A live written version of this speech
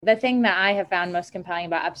The thing that I have found most compelling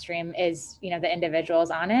about Upstream is, the individuals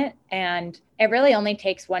on it. And it really only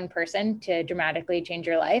takes one person to dramatically change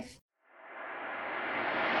your life.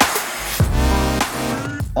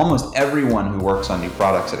 Almost everyone who works on new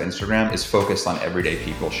products at Instagram is focused on everyday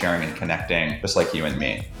people sharing and connecting, just like you and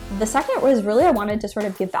me. The second was really I wanted to sort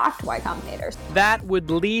of give back to Y Combinator. That would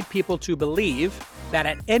lead people to believe that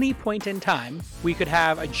at any point in time, we could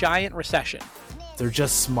have a giant recession. They're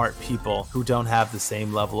just smart people who don't have the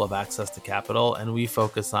same level of access to capital, and we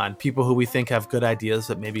focus on people who we think have good ideas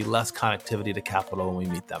but maybe less connectivity to capital when we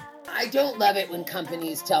meet them. I don't love it when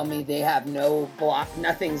companies tell me they have no block,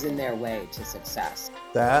 nothing's in their way to success.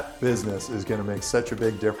 That business is going to make such a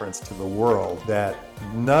big difference to the world that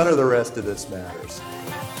none of the rest of this matters.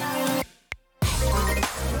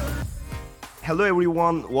 Hello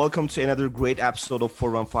everyone, welcome to another great episode of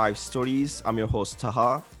 415 Stories. I'm your host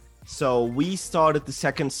Taha. So we started the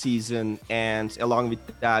second season, and along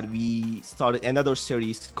with that, we started another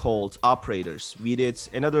series called Operators. We did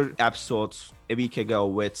another episode a week ago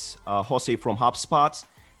with Jose from HubSpot,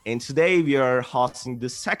 and today we are hosting the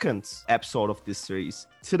second episode of this series.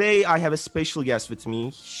 Today, I have a special guest with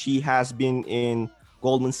me. She has been in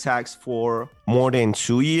Goldman Sachs for more than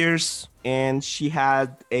 2 years, and she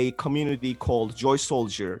had a community called Joy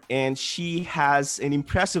Soldier, and she has an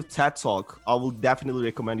impressive TED Talk. I will definitely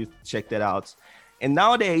recommend you to check that out. And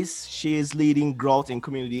nowadays, she is leading growth in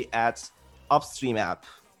community at Upstream app.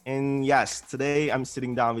 And yes, today I'm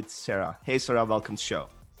sitting down with Sarah. Hey, Sarah, welcome to the show.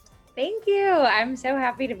 Thank you. I'm so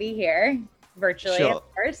happy to be here. Virtually, Sure.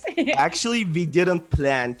 Of course. Actually, we didn't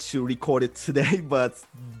plan to record it today, but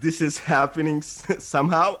this is happening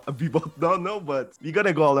somehow. We both don't know, but we're going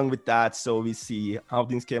to go along with that. So we see how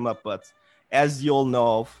things came up. But as you all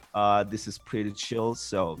know, this is pretty chill,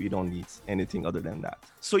 so we don't need anything other than that.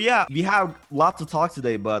 So yeah, we have a lot to talk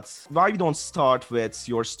today, but why we don't start with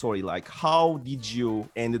your story? Like, how did you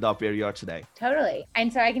ended up where you are today? Totally.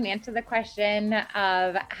 And so I can answer the question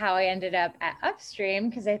of how I ended up at Upstream,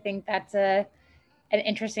 because I think that's an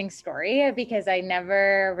interesting story, because I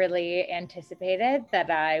never really anticipated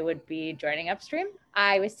that I would be joining Upstream.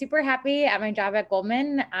 I was super happy at my job at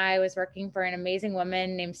Goldman. I was working for an amazing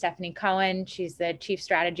woman named Stephanie Cohen. She's the chief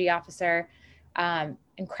strategy officer.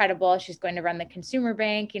 Incredible. She's going to run the consumer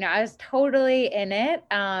bank. I was totally in it.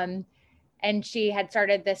 And she had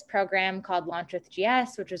started this program called Launch with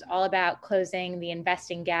GS, which was all about closing the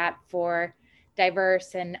investing gap for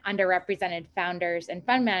diverse and underrepresented founders and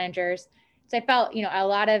fund managers. So I felt, a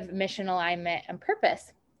lot of mission alignment and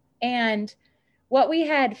purpose. And what we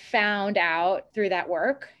had found out through that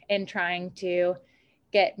work in trying to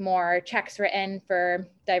get more checks written for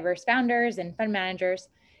diverse founders and fund managers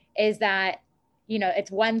is that,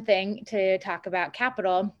 it's one thing to talk about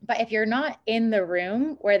capital, but if you're not in the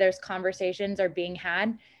room where those conversations are being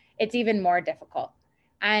had, it's even more difficult.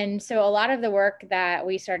 And so a lot of the work that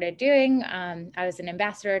we started doing, I was an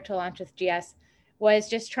ambassador to Launch with GS, was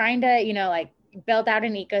just trying to, build out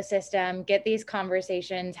an ecosystem, get these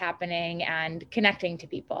conversations happening and connecting to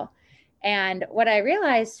people. And what I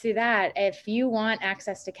realized through that, if you want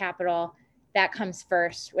access to capital, that comes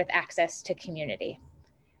first with access to community.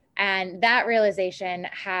 And that realization,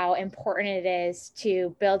 how important it is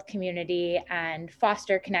to build community and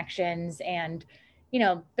foster connections and,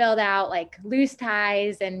 build out like loose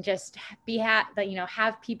ties and just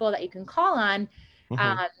have people that you can call on.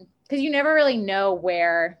 Because you never really know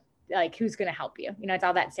where, who's going to help you. It's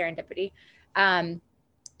all that serendipity.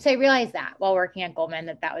 So I realized that while working at Goldman,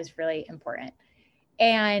 that was really important.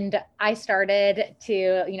 And I started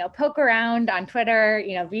to, poke around on Twitter,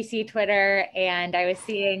 VC Twitter, and I was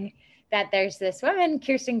seeing that there's this woman,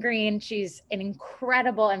 Kirsten Green. She's an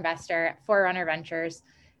incredible investor at Forerunner Ventures,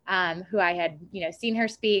 who I had, seen her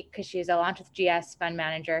speak because she's a Launch with GS fund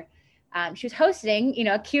manager. She was hosting,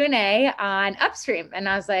 a Q&A on Upstream. And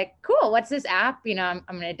I was like, cool, what's this app? I'm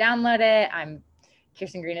going to download it.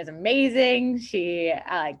 Kirsten Green is amazing.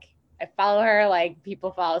 I follow her like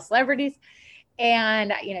people follow celebrities.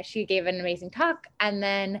 And, she gave an amazing talk. And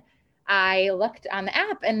then I looked on the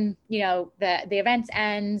app and, the event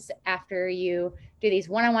ends after you do these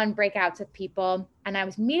one-on-one breakouts with people. And I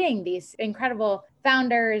was meeting these incredible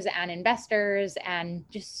founders and investors and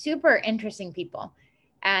just super interesting people.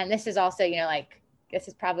 And this is also, this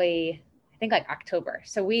is probably, I think October.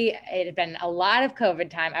 So it had been a lot of COVID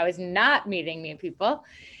time. I was not meeting new people.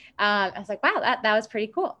 I was like, wow, that was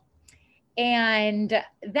pretty cool. And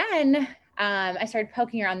then I started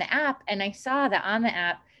poking around the app and I saw that on the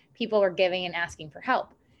app, people were giving and asking for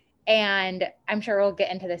help. And I'm sure we'll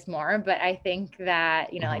get into this more, but I think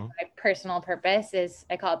that, like my personal purpose is,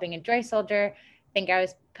 I call it being a joy soldier. think I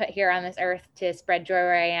was put here on this earth to spread joy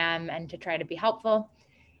where I am and to try to be helpful.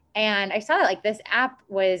 And I saw that like this app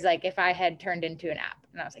was like if I had turned into an app.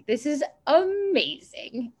 And I was like, this is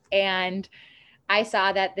amazing. And I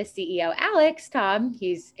saw that the CEO, Alex Tom,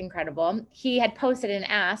 he's incredible. He had posted an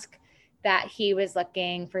ask that he was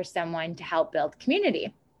looking for someone to help build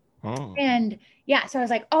community. Oh. And yeah, so I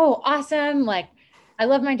was like, oh, awesome. Like, I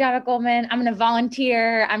love my job at Goldman. I'm going to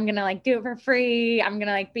volunteer. I'm going to like do it for free. I'm going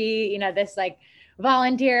to like be, you know, this like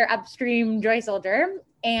volunteer upstream joy soldier.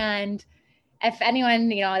 And if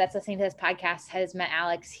anyone, you know, that's listening to this podcast has met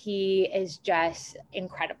Alex, he is just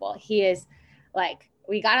incredible. He is like,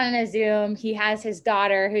 we got on a Zoom. He has his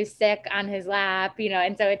daughter who's sick on his lap, you know,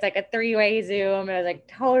 and so it's like a 3-way Zoom. It was like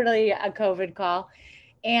totally a COVID call.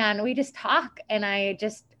 And we just talk. And I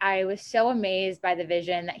was so amazed by the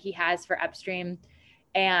vision that he has for Upstream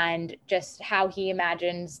and just how he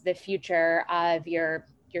imagines the future of your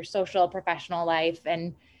social professional life.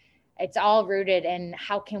 And it's all rooted in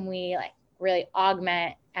how can we like really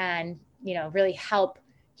augment and, you know, really help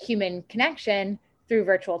human connection through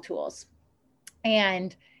virtual tools.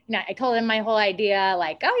 And, you know, I told him my whole idea,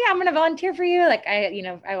 like, oh yeah, I'm going to volunteer for you. Like, I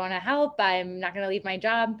want to help. I'm not going to leave my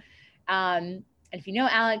job. And if you know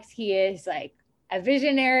Alex, he is like a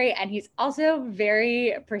visionary and he's also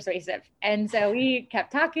very persuasive. And so we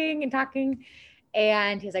kept talking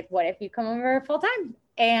and he's like, what if you come over full time?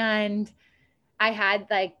 And I had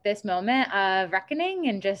like this moment of reckoning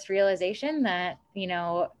and just realization that, you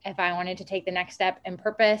know, if I wanted to take the next step in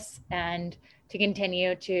purpose and to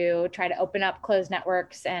continue to try to open up closed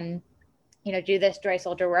networks and, you know, do this joy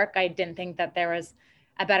soldier work, I didn't think that there was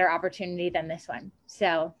a better opportunity than this one.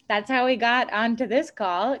 So that's how we got onto this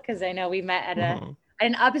call, because I know we met at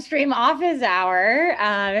an Upstream office hour,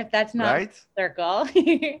 if that's not right. Circle.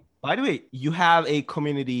 By the way, you have a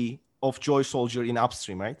community of joy soldier in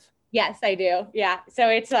Upstream, right? Yes, I do. Yeah. So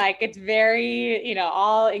it's like, it's very, you know,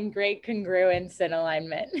 all in great congruence and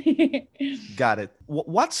alignment. Got it.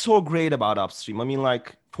 What's so great about Upstream? I mean,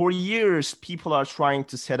 like for years, people are trying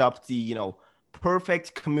to set up the, you know,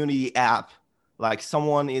 perfect community app. Like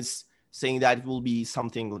someone is saying that it will be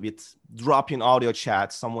something with drop-in audio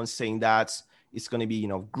chat. Someone's saying that it's going to be, you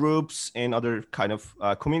know, groups and other kind of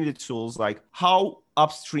community tools. Like how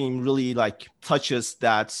Upstream really like touches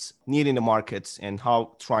that need in the market and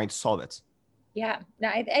how trying to solve it? Yeah, no,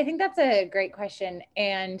 I think that's a great question.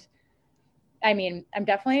 And I mean, I'm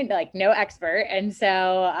definitely like no expert. And so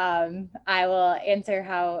I will answer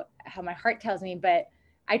how my heart tells me, but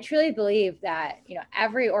I truly believe that, you know,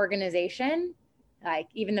 every organization, like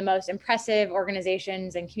even the most impressive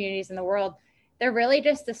organizations and communities in the world, they're really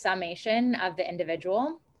just the summation of the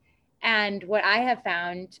individual. And what I have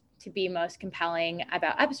found to be most compelling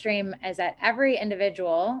about Upstream is that every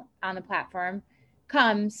individual on the platform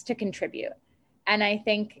comes to contribute. And I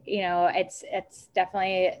think, you know, it's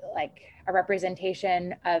definitely like a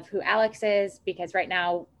representation of who Alex is, because right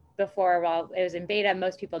now, while it was in beta,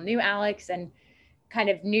 most people knew Alex and kind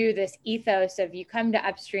of knew this ethos of you come to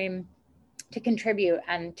Upstream to contribute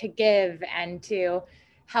and to give and to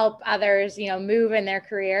help others, you know, move in their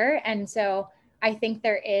career. And so I think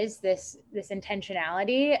there is this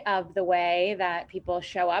intentionality of the way that people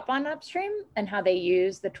show up on Upstream and how they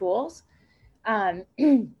use the tools,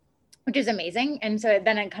 which is amazing. And so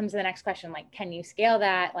then it comes to the next question, like, can you scale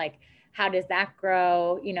that? Like, how does that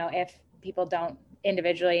grow? You know, if people don't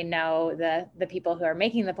individually know the people who are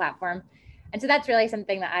making the platform. And so that's really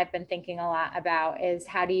something that I've been thinking a lot about is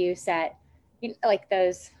how do you set, you know, like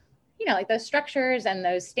those structures and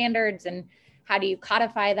those standards, and how do you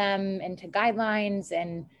codify them into guidelines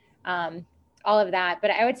and all of that.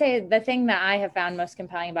 But I would say the thing that I have found most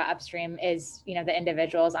compelling about Upstream is, you know, the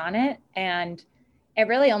individuals on it. And it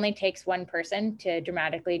really only takes one person to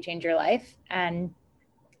dramatically change your life. And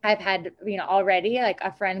I've had, you know, already like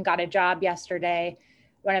a friend got a job yesterday.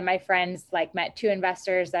 One of my friends like met 2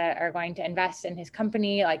 investors that are going to invest in his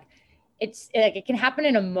company. Like it's like, it can happen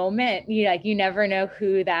in a moment. You never know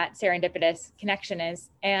who that serendipitous connection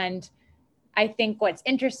is. And I think what's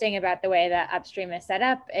interesting about the way that Upstream is set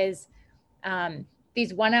up is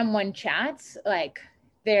these one-on-one chats, like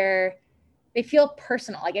they feel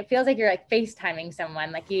personal. Like it feels like you're like FaceTiming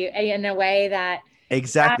someone, like you in a way that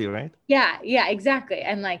exactly right. Yeah, exactly.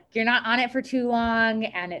 And like you're not on it for too long,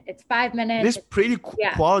 and it's 5 minutes. It is pretty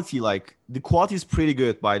quality. Like the quality is pretty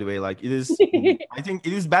good, by the way. Like it is. I think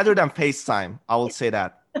it is better than FaceTime. I will say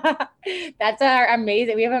that. That's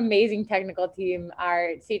we have an amazing technical team.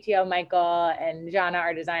 Our CTO Michael and Jana,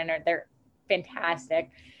 our designer, they're fantastic.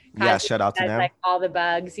 Yeah, shout out to them. Like all the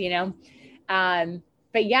bugs, you know.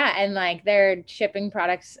 But yeah, and like they're shipping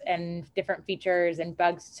products and different features and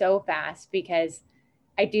bugs so fast because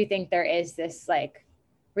I do think there is this like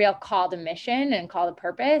real call to mission and call to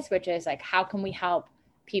purpose, which is like, how can we help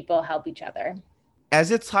people help each other?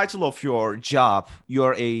 As a title of your job,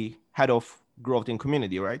 you're a head of growth in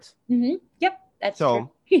community, right? Mm-hmm. Yep, that's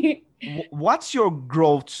so true. What's your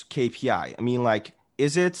growth KPI? I mean, like,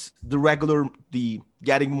 is it the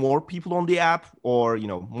getting more people on the app, or, you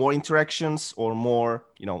know, more interactions, or more,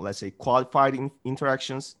 you know, let's say qualified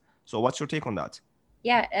interactions? So what's your take on that?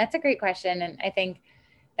 Yeah, that's a great question. And I think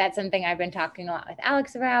that's something I've been talking a lot with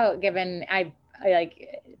Alex about, given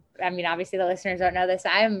I mean, obviously the listeners don't know this.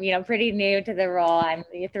 I'm, you know, pretty new to the role. I'm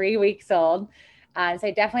 3 weeks old. So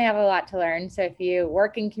I definitely have a lot to learn. So if you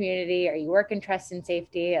work in community or you work in trust and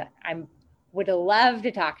safety, I would love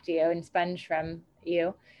to talk to you and sponge from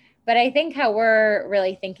you. But I think how we're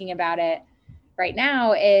really thinking about it right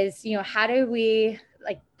now is, you know, how do we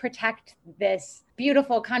like protect this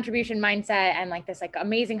beautiful contribution mindset and like this like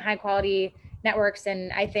amazing high quality networks?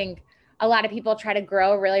 And I think a lot of people try to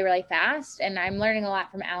grow really, really fast. And I'm learning a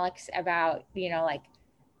lot from Alex about, you know, like,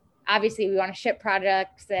 obviously we want to ship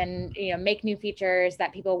products and, you know, make new features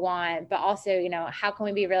that people want, but also, you know, how can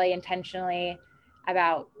we be really intentionally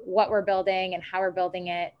about what we're building and how we're building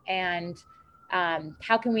it? And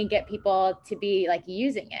how can we get people to be like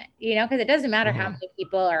using it, you know, because it doesn't matter how many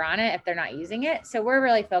people are on it if they're not using it. So we're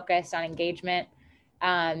really focused on engagement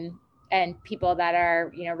and people that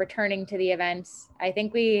are, you know, returning to the events. I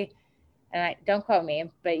think don't quote me,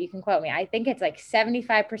 but you can quote me. I think it's like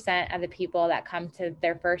 75% of the people that come to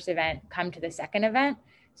their first event come to the second event.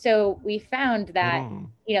 So we found that,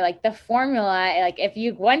 you know, like the formula, like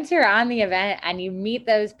once you're on the event and you meet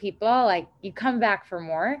those people, like you come back for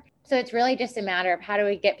more. So it's really just a matter of how do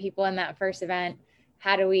we get people in that first event?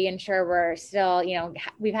 How do we ensure we're still, you know,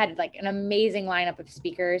 we've had like an amazing lineup of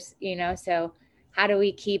speakers, you know, so how do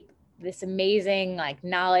we keep this amazing like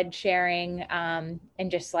knowledge sharing and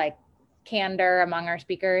just like candor among our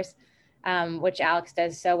speakers, which Alex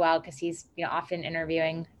does so well because he's, you know, often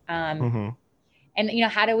interviewing. And, you know,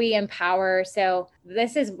 how do we empower? So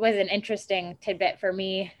this was an interesting tidbit for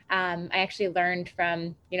me. I actually learned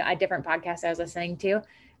from, you know, a different podcast I was listening to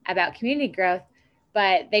about community growth,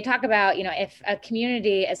 but they talk about, you know, if a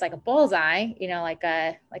community is like a bullseye, you know, like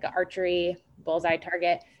a archery bullseye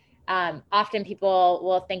target, often people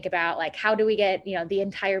will think about like, how do we get, you know, the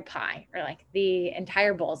entire pie or like the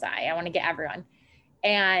entire bullseye? I want to get everyone.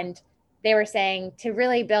 And they were saying to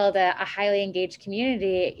really build a highly engaged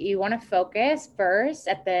community, you want to focus first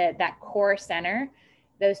at that core center,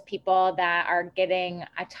 those people that are getting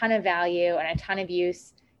a ton of value and a ton of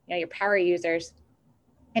use, you know, your power users.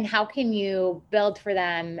 And how can you build for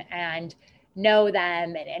them and know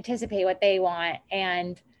them and anticipate what they want?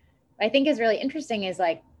 And what I think is really interesting is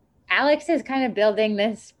like, Alex is kind of building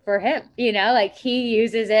this for him, you know, like he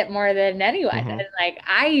uses it more than anyone. And like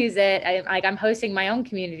I use it, I'm hosting my own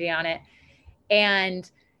community on it. And,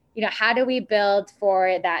 you know, how do we build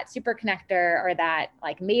for that super connector or that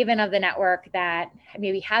like maven of the network that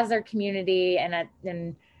maybe has their community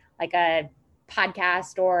and like a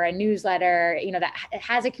podcast or a newsletter, you know, that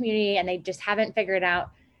has a community and they just haven't figured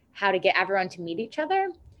out how to get everyone to meet each other.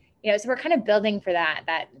 You know, so we're kind of building for that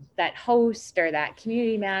host or that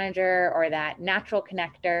community manager or that natural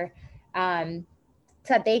connector so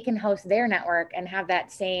that they can host their network and have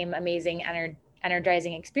that same amazing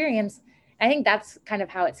energizing experience. I think that's kind of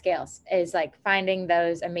how it scales, is like finding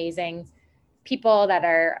those amazing people that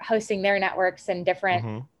are hosting their networks in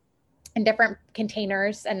different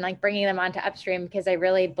containers and like bringing them onto Upstream, because I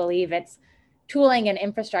really believe it's tooling and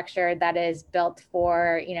infrastructure that is built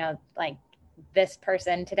for, you know, like this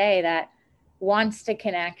person today that wants to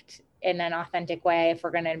connect in an authentic way if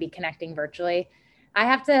we're going to be connecting virtually. I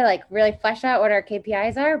have to like really flesh out what our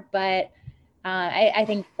KPIs are, but I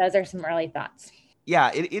think those are some early thoughts.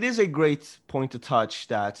 Yeah, it is a great point to touch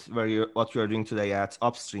that what you're doing today at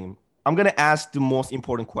Upstream. I'm going to ask the most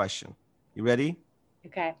important question. You ready?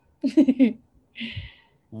 Okay.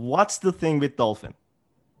 What's the thing with Dolphin?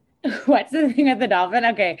 What's the thing with the dolphin?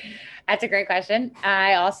 Okay, that's a great question.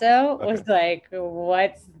 I also was like,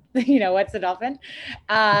 what's the dolphin?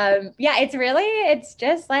 Yeah, it's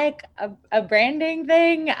just like a branding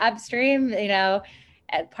thing Upstream, you know,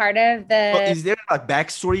 part of the... Well, is there a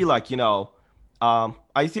backstory? Like, you know,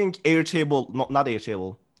 I think Airtable, not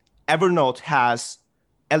Airtable, Evernote has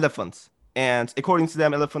elephants. And according to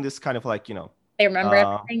them, elephant is kind of like, you know... They remember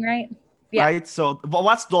everything, right? Yeah. Right. So, but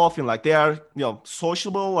what's dolphin like? They are, you know,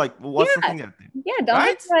 sociable. Like, what's the thing? Yeah,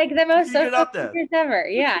 dolphins are like the most social creatures ever.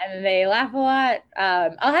 Yeah, and they laugh a lot.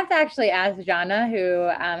 I'll have to actually ask Jana, who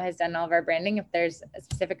has done all of our branding, if there's a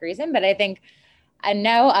specific reason. But I think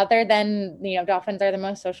No, other than, dolphins are the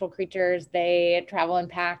most social creatures. They travel in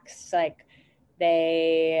packs. Like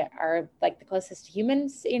they are like the closest to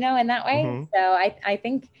humans, in that way. Mhm. So I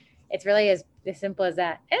think it's really as simple as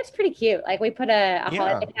that. And it's pretty cute. Like we put a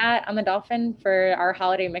holiday hat on the dolphin for our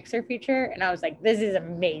holiday mixer feature. And I was like, this is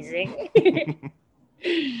amazing.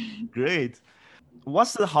 Great.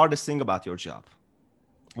 What's the hardest thing about your job?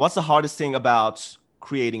 What's the hardest thing about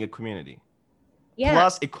creating a community? Yeah.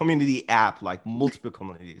 Plus a community app, like multiple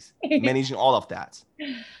communities, managing all of that.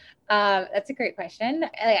 That's a great question.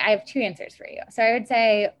 I have two answers for you. So I would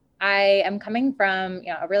say I am coming from,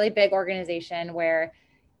 a really big organization where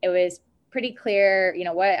it was pretty clear,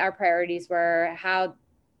 what our priorities were, how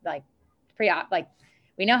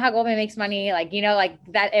we know how Goldman makes money,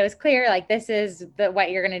 that it was clear, this is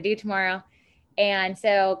what you're going to do tomorrow. And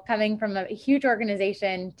so coming from a huge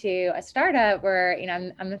organization to a startup where,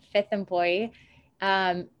 I'm the fifth employee,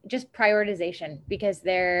 just prioritization, because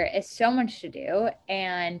there is so much to do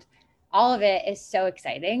and all of it is so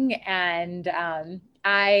exciting. And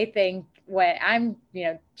I think what I'm,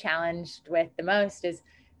 challenged with the most is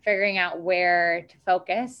figuring out where to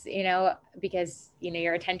focus, because,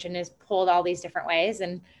 your attention is pulled all these different ways.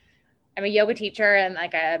 And I'm a yoga teacher and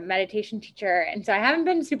like a meditation teacher. And so I haven't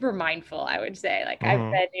been super mindful, I would say. Like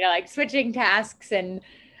I've been, switching tasks and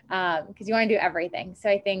because you want to do everything. So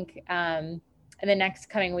I think in the next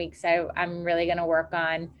coming weeks, I'm really going to work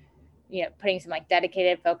on, putting some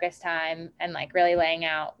dedicated focus time and really laying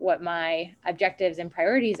out what my objectives and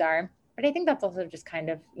priorities are. But I think that's also just kind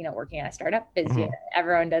of, working at a startup is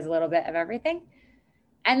everyone does a little bit of everything.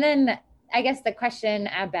 And then I guess the question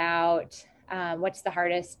about what's the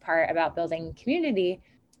hardest part about building community,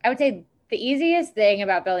 I would say the easiest thing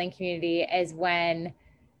about building community is when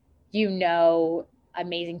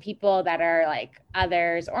amazing people that are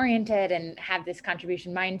others oriented and have this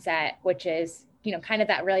contribution mindset, which is, kind of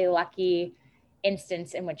that really lucky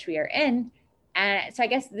instance in which we are in. And so I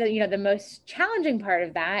guess the most challenging part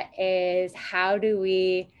of that is how do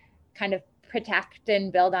we kind of protect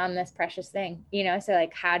and build on this precious thing, so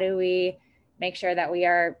how do we make sure that we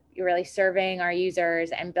are really serving our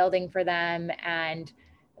users and building for them and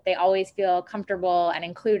they always feel comfortable and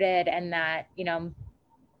included, and that,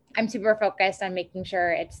 I'm super focused on making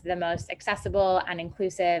sure it's the most accessible and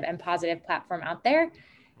inclusive and positive platform out there.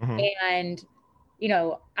 And,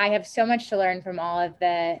 I have so much to learn from all of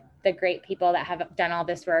the great people that have done all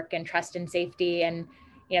this work in trust and safety. And,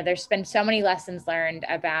 there's been so many lessons learned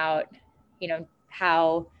about,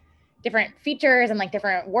 how different features and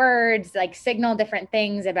different words, signal different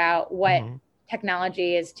things about what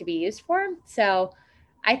technology is to be used for. So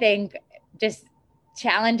I think just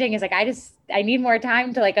challenging is I need more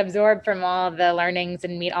time to absorb from all of the learnings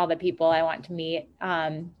and meet all the people I want to meet,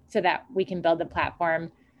 so that we can build the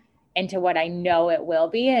platform into what I know it will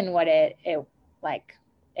be and what it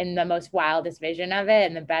in the most wildest vision of it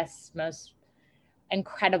and the best, most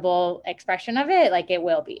incredible expression of it, it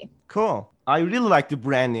will be. Cool. I really like the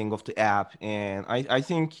branding of the app. And I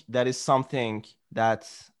think that is something that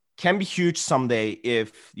can be huge someday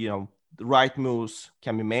if, the right moves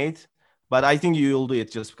can be made. But I think you'll do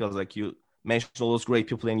it just because you mentioned all those great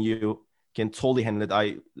people and you can totally handle it.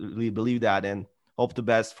 I really believe that and hope the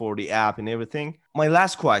best for the app and everything. My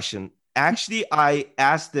last question, actually, I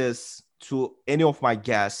asked this to any of my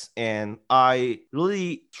guests and I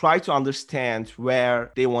really try to understand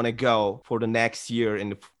where they want to go for the next year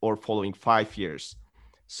or following 5 years.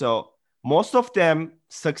 So most of them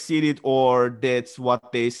succeeded or did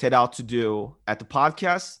what they set out to do at the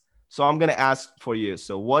podcast. So I'm going to ask for you.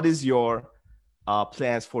 So what is your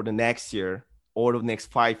plans for the next year or the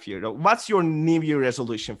next 5 years? What's your New Year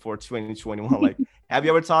resolution for 2021? Have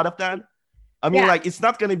you ever thought of that? I mean, it's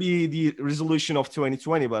not going to be the resolution of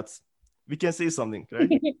 2020, but we can say something, right?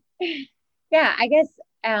 Yeah, I guess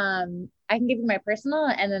I can give you my personal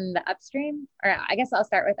and then the upstream, or I guess I'll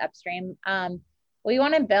start with upstream. We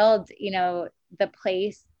want to build,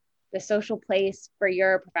 the social place for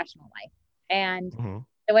your professional life. And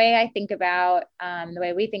the way I think about, the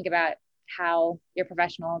way we think about how your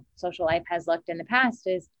professional social life has looked in the past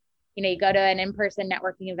is, you go to an in-person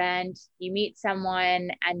networking event, you meet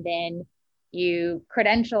someone, and then you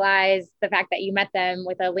credentialize the fact that you met them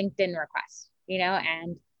with a LinkedIn request,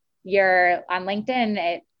 and you're on LinkedIn,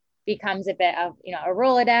 it becomes a bit of, a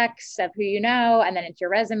Rolodex of who you know, and then it's your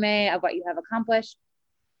resume of what you have accomplished.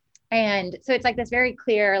 And so it's this very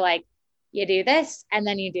clear, you do this, and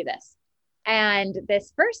then you do this. And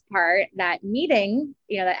this first part, that meeting,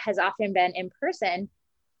 that has often been in person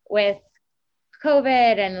with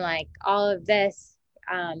COVID and all of this,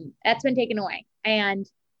 that's been taken away. And,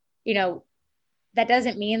 that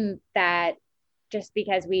doesn't mean that just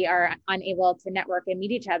because we are unable to network and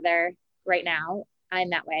meet each other right now in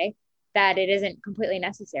that way, that it isn't completely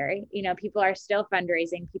necessary. People are still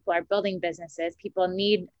fundraising, people are building businesses, people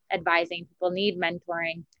need advising, people need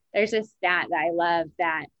mentoring. There's a stat that I love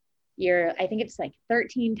that I think it's like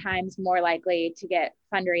 13 times more likely to get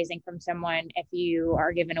fundraising from someone if you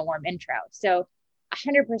are given a warm intro. So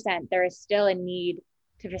 100%, there is still a need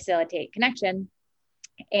to facilitate connection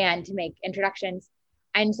and to make introductions.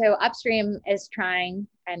 And so Upstream is trying,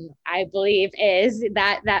 and I believe is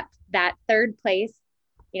that third place,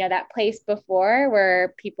 that place before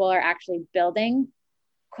where people are actually building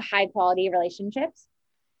high quality relationships.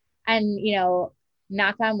 And,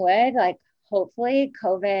 knock on wood, like hopefully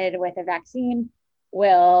COVID with a vaccine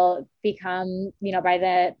will become, by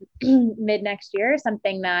the mid next year,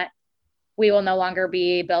 something that we will no longer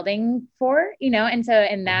be building for, and so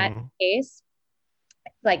in that case,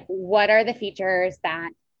 like, what are the features that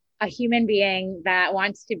a human being that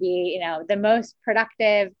wants to be, the most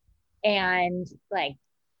productive and like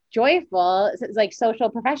joyful, like social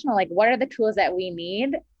professional, like what are the tools that we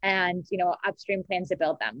need? And, Upstream plans to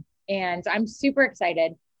build them. And so I'm super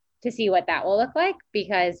excited to see what that will look like,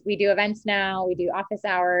 because we do events now, we do office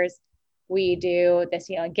hours, we do this,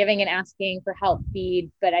 giving and asking for help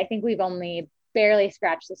feed, but I think we've only barely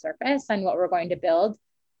scratched the surface on what we're going to build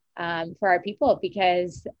for our people,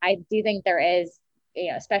 because I do think there is,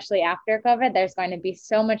 especially after COVID, there's going to be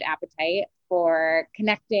so much appetite for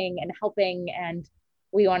connecting and helping, and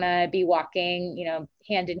we want to be walking,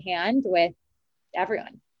 hand in hand with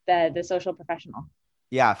everyone, the social professional.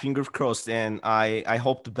 Yeah, fingers crossed. And I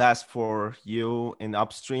hope the best for you in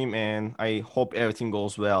Upstream, and I hope everything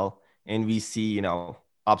goes well and we see,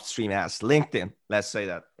 Upstream as LinkedIn. Let's say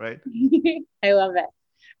that, right? I love it.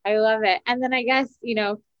 And then I guess,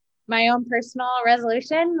 my own personal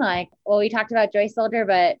resolution, we talked about Joy Soldier,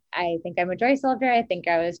 but I think I'm a Joy Soldier. I think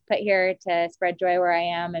I was put here to spread joy where I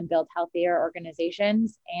am and build healthier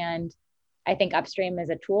organizations. And I think Upstream is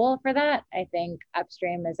a tool for that. I think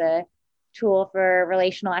Upstream is a tool for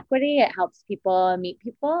relational equity. It helps people meet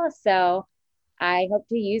people. So I hope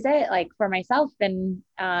to use it for myself and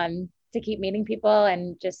to keep meeting people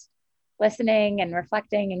and just listening and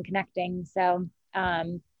reflecting and connecting. So I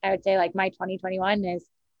would say my 2021 is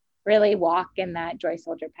really walk in that Joy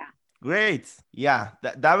Soldier path. Great. Yeah,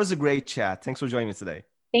 that was a great chat. Thanks for joining me today.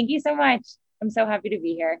 Thank you so much. I'm so happy to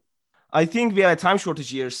be here. I think we have a time shortage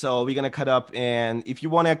here, so we're going to cut up. And if you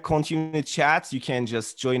want to continue the chat, you can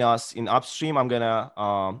just join us in Upstream. I'm going to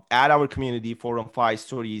add our community Forum 5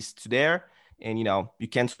 Stories to there. And, you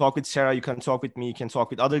can talk with Sarah, you can talk with me, you can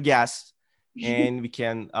talk with other guests, and we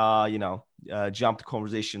can, jump the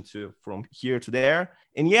conversation from here to there.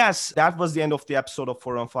 And yes, that was the end of the episode of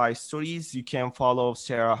Forum 5 Stories. You can follow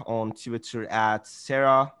Sarah on Twitter at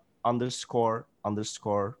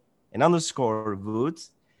Sarah__Wood.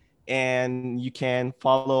 And you can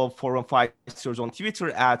follow Forum 5 Stories on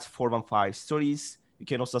Twitter at Forum5 Stories. You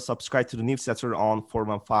can also subscribe to the newsletter on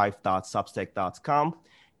forum5.substack.com.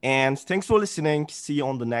 And thanks for listening. See you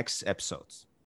on the next episodes.